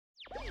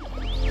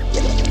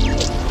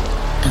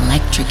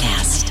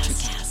Electrocast.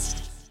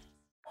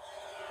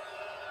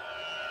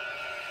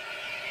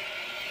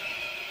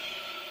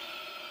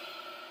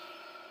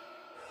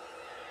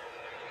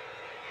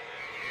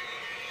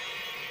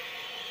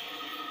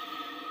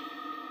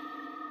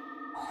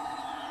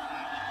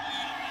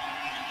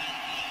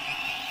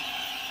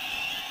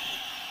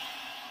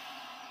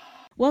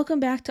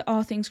 Welcome back to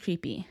All Things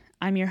Creepy.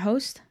 I'm your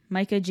host,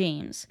 Micah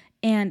James,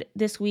 and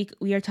this week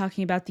we are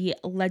talking about the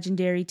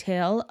legendary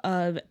tale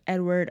of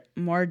Edward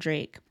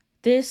Mordrake.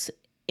 This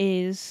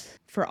is,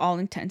 for all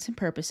intents and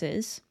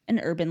purposes,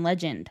 an urban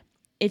legend.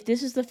 If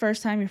this is the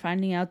first time you're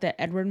finding out that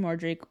Edward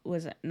Mordrake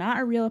was not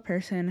a real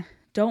person,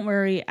 don't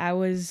worry, I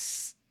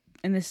was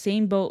in the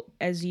same boat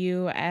as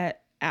you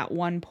at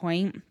one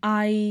point.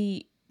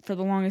 I, for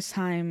the longest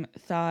time,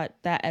 thought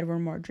that Edward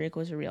Mordrake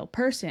was a real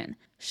person.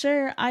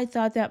 Sure, I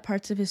thought that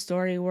parts of his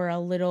story were a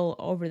little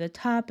over the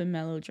top and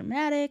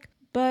melodramatic,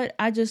 but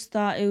I just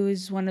thought it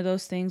was one of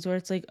those things where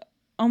it's like,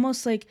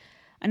 almost like,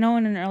 I know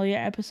in an earlier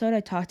episode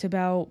I talked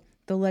about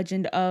the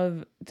legend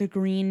of the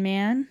Green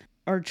Man,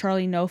 or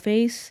Charlie No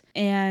Face,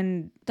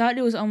 and thought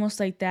it was almost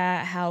like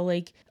that, how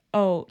like,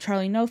 oh,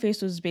 Charlie No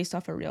Face was based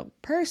off a real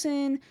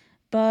person,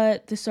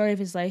 but the story of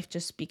his life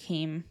just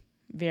became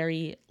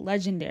very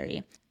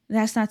legendary.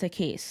 That's not the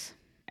case.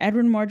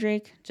 Edward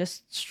Mordrake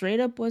just straight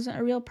up wasn't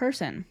a real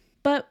person.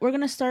 But we're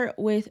going to start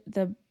with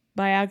the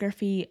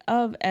biography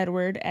of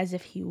Edward as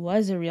if he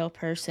was a real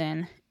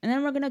person, and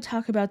then we're going to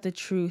talk about the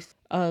truth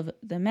of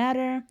the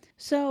matter.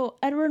 So,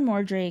 Edward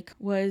Mordrake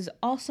was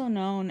also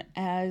known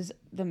as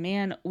the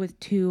man with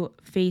two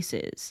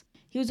faces.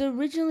 He was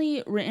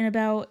originally written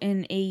about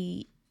in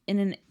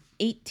an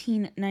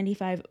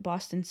 1895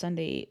 Boston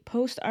Sunday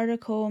Post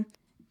article,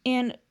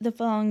 and the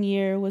following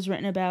year was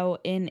written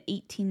about in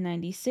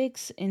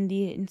 1896 in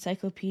the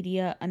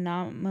Encyclopedia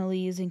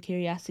Anomalies and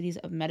Curiosities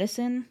of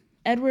Medicine.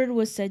 Edward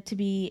was said to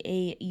be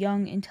a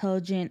young,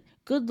 intelligent,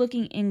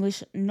 good-looking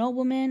English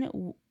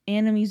nobleman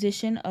and a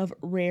musician of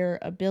rare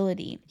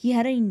ability. He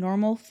had a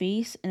normal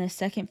face and a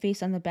second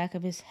face on the back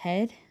of his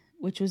head,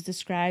 which was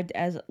described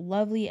as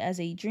lovely as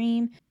a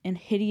dream and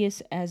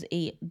hideous as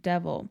a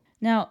devil.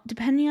 Now,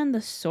 depending on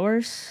the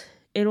source,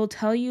 it'll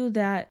tell you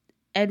that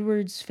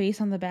Edward's face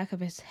on the back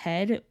of his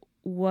head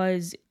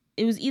was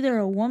either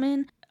a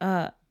woman,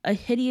 a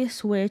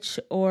hideous witch,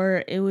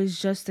 or it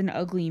was just an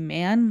ugly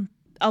man.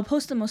 I'll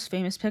post the most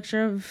famous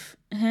picture of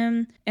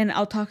him, and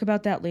I'll talk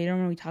about that later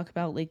when we talk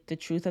about like the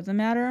truth of the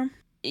matter.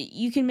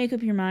 You can make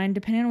up your mind,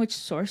 depending on which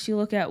source you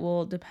look at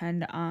will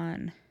depend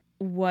on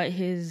what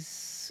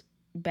his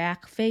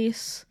back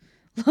face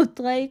looked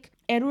like.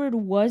 Edward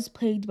was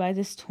plagued by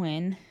this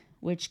twin,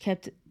 which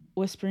kept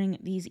whispering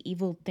these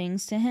evil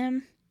things to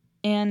him.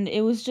 And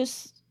it was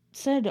just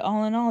said,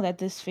 all in all, that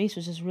this face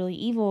was just really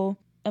evil.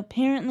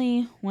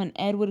 Apparently, when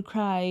Ed would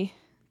cry,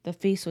 the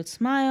face would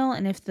smile,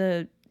 and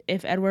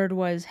if Edward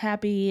was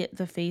happy,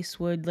 the face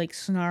would like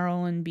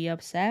snarl and be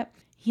upset.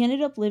 He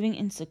ended up living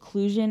in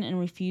seclusion and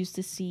refused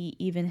to see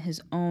even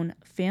his own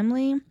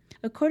family.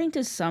 According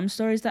to some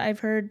stories that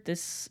I've heard,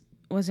 this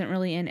wasn't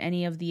really in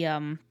any of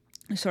the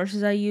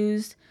sources I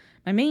used.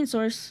 My main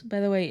source, by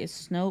the way, is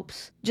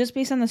Snopes. Just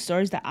based on the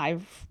stories that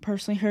I've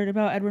personally heard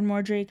about Edward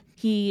Mordrake,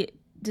 he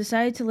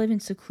decided to live in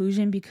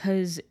seclusion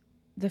because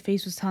the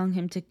face was telling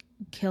him to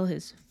kill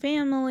his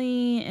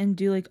family and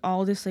do like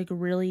all this like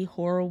really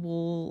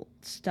horrible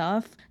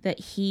stuff that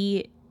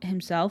he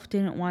himself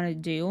didn't want to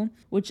do,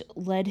 which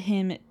led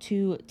him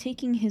to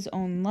taking his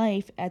own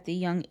life at the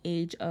young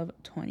age of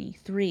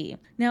 23.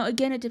 Now,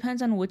 again, it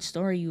depends on which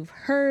story you've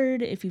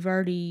heard, if you've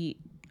already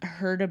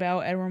heard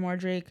about Edward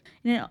Mordrake,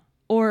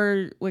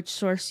 or which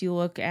source you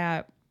look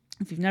at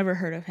if you've never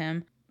heard of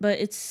him. But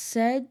it's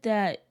said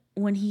that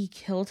when he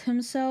killed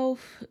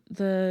himself,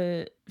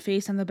 the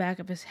face on the back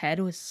of his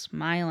head was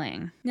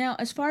smiling. Now,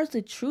 as far as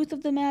the truth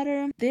of the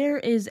matter, there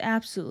is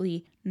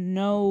absolutely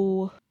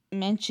no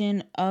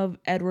mention of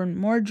Edward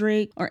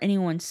Mordrake or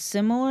anyone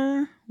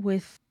similar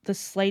with the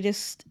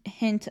slightest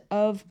hint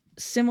of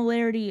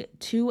similarity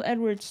to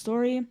Edward's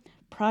story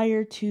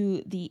prior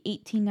to the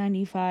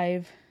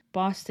 1895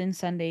 Boston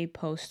Sunday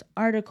Post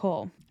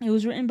article. It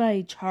was written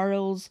by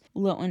Charles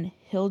Lowton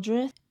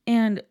Hildreth,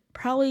 and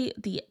probably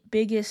the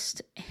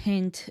biggest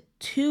hint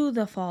to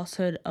the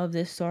falsehood of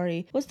this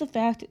story was the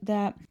fact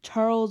that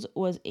Charles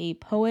was a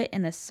poet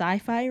and a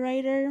sci-fi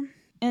writer.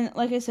 And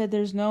like I said,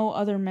 there's no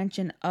other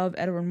mention of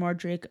Edward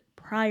Mordrake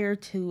prior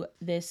to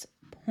this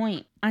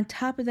point. On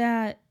top of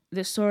that,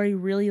 the story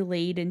really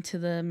laid into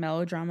the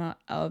melodrama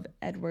of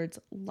Edward's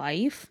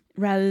life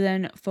rather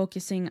than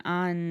focusing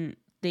on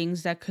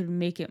things that could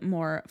make it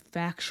more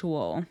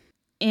factual.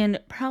 And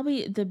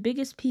probably the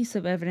biggest piece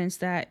of evidence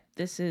that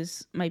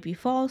this might be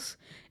false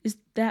is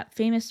that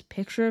famous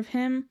picture of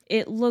him.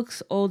 It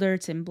looks older,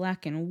 it's in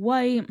black and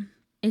white.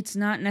 It's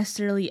not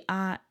necessarily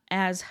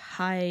as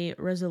high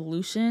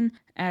resolution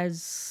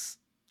as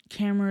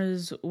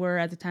cameras were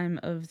at the time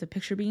of the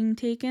picture being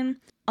taken.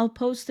 I'll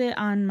post it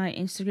on my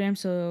Instagram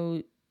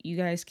so you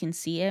guys can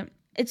see it.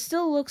 It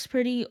still looks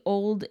pretty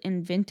old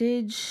and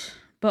vintage,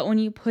 but when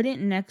you put it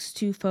next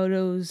to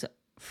photos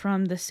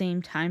from the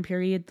same time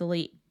period, the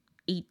late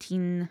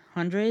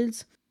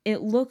 1800s.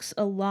 It looks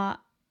a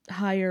lot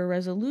higher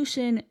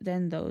resolution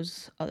than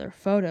those other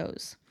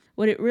photos.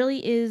 What it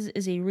really is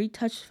a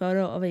retouched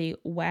photo of a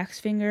wax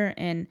finger,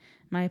 and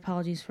my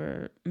apologies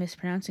for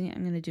mispronouncing it.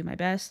 I'm going to do my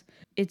best.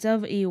 It's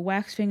of a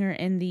wax finger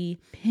in the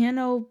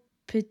Panoptikum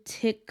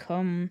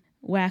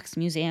Wax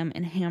Museum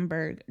in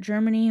Hamburg,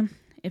 Germany.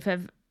 If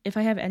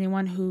I have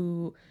anyone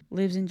who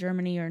lives in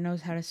Germany or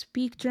knows how to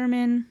speak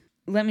German,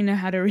 let me know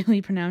how to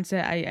really pronounce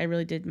it. I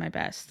really did my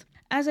best.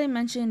 As I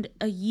mentioned,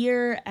 a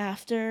year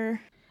after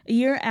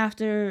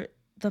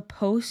the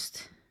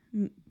Post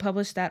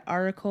published that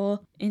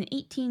article, in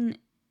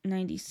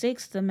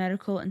 1896, the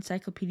Medical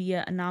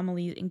Encyclopedia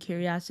Anomalies and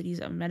Curiosities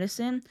of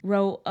Medicine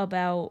wrote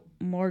about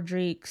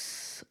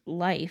Mordrake's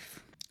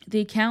life.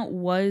 The account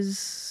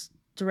was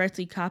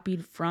directly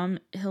copied from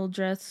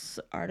Hildreth's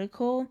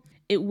article.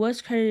 It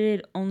was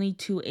credited only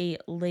to a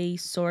lay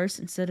source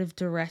instead of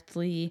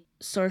directly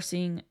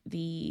sourcing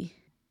the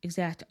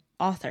exact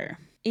author.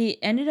 It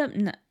ended up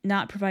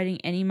not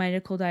providing any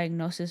medical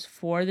diagnosis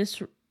for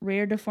this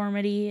rare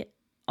deformity,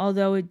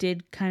 although it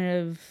did kind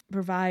of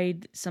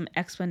provide some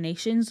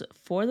explanations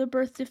for the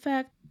birth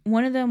defect.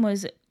 One of them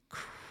was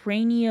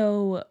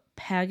craniopagus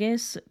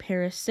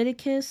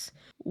parasiticus,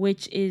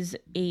 which is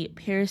a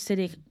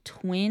parasitic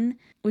twin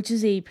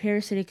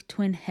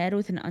head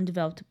with an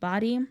undeveloped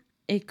body.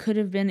 It could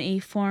have been a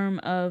form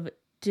of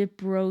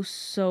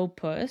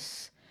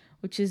diprosopus,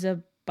 which is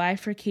a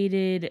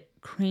bifurcated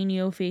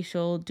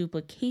craniofacial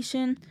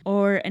duplication,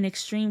 or an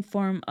extreme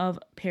form of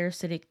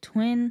parasitic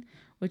twin,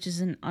 which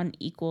is an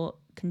unequal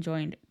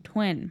conjoined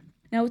twin.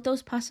 Now, with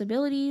those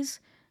possibilities,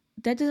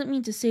 that doesn't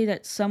mean to say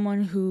that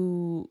someone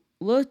who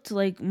looked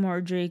like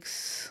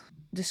Mordrake's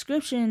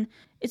description,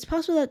 it's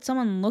possible that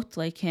someone looked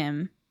like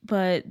him,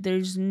 but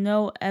there's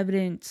no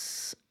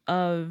evidence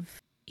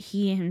of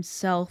he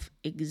himself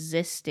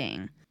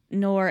existing,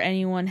 nor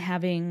anyone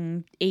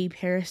having a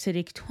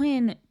parasitic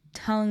twin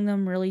telling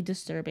them really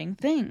disturbing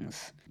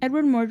things.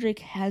 Edward Mordrake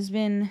has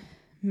been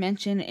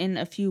mentioned in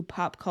a few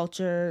pop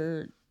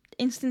culture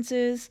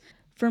instances.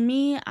 For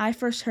me, I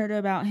first heard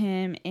about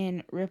him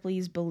in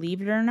Ripley's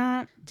Believe It or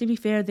Not. To be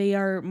fair, they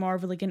are more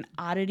of like an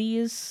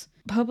oddities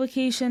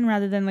publication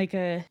rather than like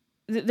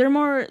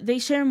they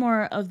share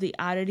more of the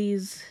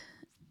oddities,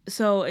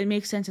 so it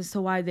makes sense as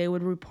to why they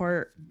would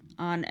report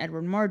on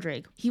Edward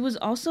Mordrake. He was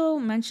also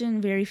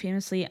mentioned very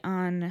famously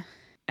on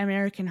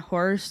American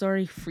Horror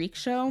Story Freak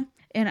Show,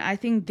 and I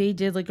think they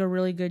did like a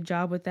really good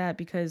job with that,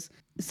 because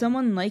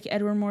someone like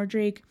Edward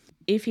Mordrake,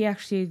 if he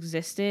actually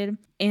existed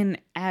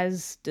and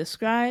as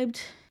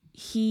described,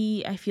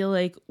 he, I feel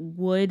like,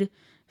 would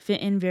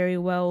fit in very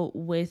well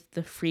with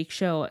the freak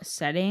show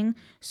setting.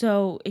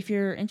 So if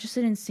you're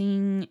interested in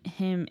seeing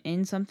him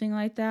in something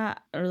like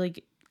that, or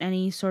like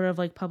any sort of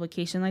like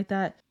publication like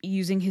that,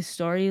 using his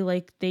story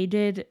like they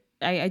did,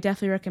 I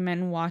definitely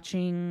recommend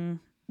watching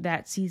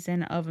that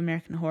season of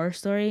American Horror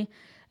Story.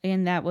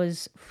 Again, that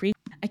was Freak.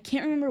 I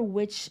can't remember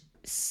which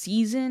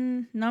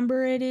season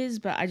number it is,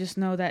 but I just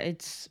know that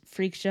it's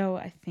Freak Show.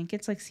 I think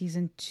it's like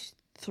season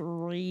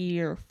 3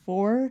 or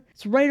 4.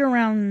 It's right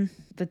around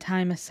the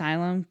time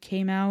Asylum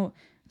came out.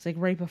 It's like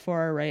right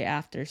before or right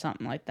after,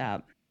 something like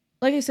that.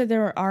 Like I said,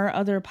 there are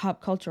other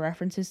pop culture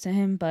references to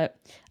him, but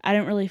I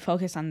didn't really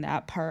focus on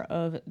that part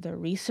of the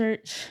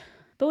research.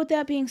 But with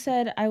that being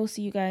said, I will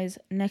see you guys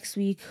next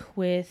week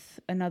with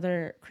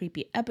another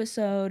creepy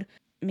episode,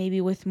 maybe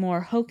with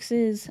more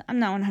hoaxes. I'm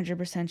not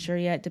 100% sure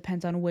yet.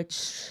 Depends on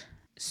which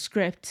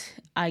script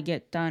I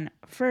get done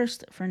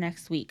first for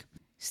next week.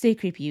 Stay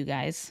creepy, you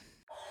guys.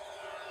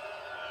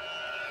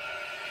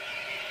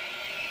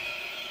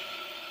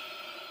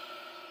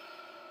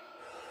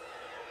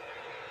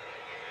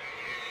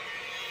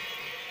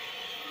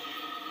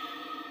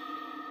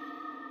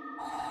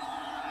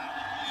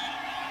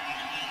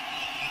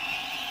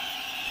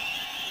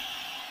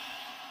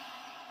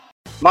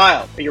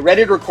 Miles, are you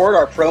ready to record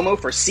our promo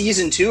for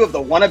Season 2 of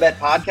the Wanna Bet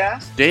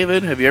podcast?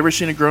 David, have you ever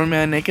seen a grown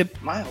man naked?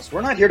 Miles,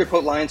 we're not here to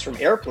quote lines from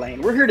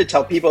Airplane. We're here to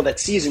tell people that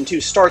Season 2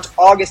 starts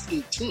August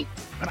 18th.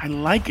 But I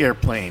like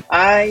Airplane.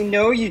 I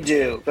know you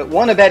do, but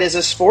Wanna Bet is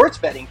a sports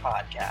betting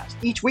podcast.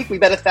 Each week we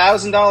bet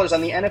 $1,000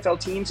 on the NFL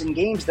teams and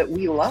games that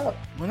we love.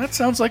 Well, that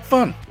sounds like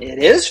fun. It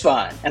is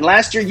fun. And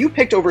last year you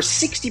picked over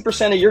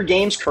 60% of your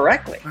games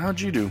correctly.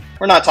 How'd you do?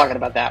 We're not talking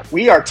about that.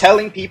 We are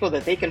telling people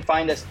that they can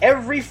find us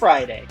every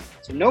Friday.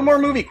 So no more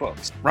movie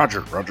quotes.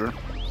 Roger.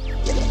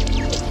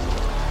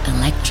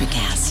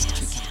 Electricast.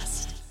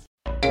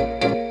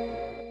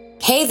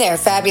 Hey there,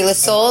 fabulous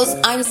souls.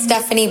 I'm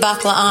Stephanie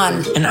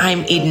Baklaan. And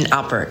I'm Eden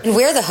Alpert. And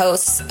we're the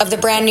hosts of the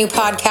brand new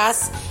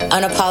podcast,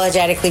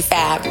 Unapologetically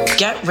Fab.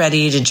 Get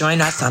ready to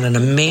join us on an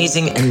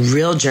amazing and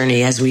real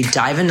journey as we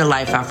dive into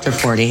life after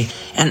 40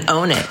 and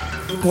own it.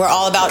 We're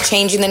all about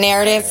changing the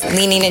narrative,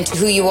 leaning into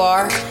who you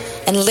are,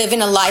 and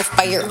living a life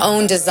by your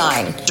own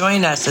design.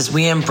 Join us as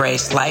we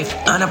embrace life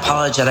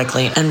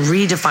unapologetically and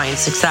redefine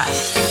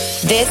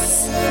success.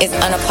 This is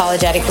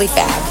Unapologetically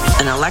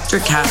Fab, an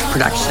Electricast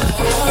production.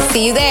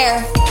 See you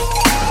there.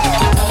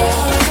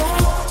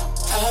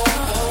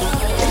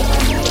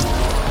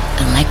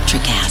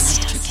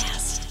 Electricast.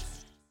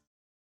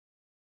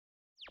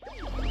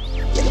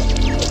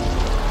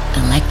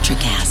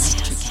 Electricast.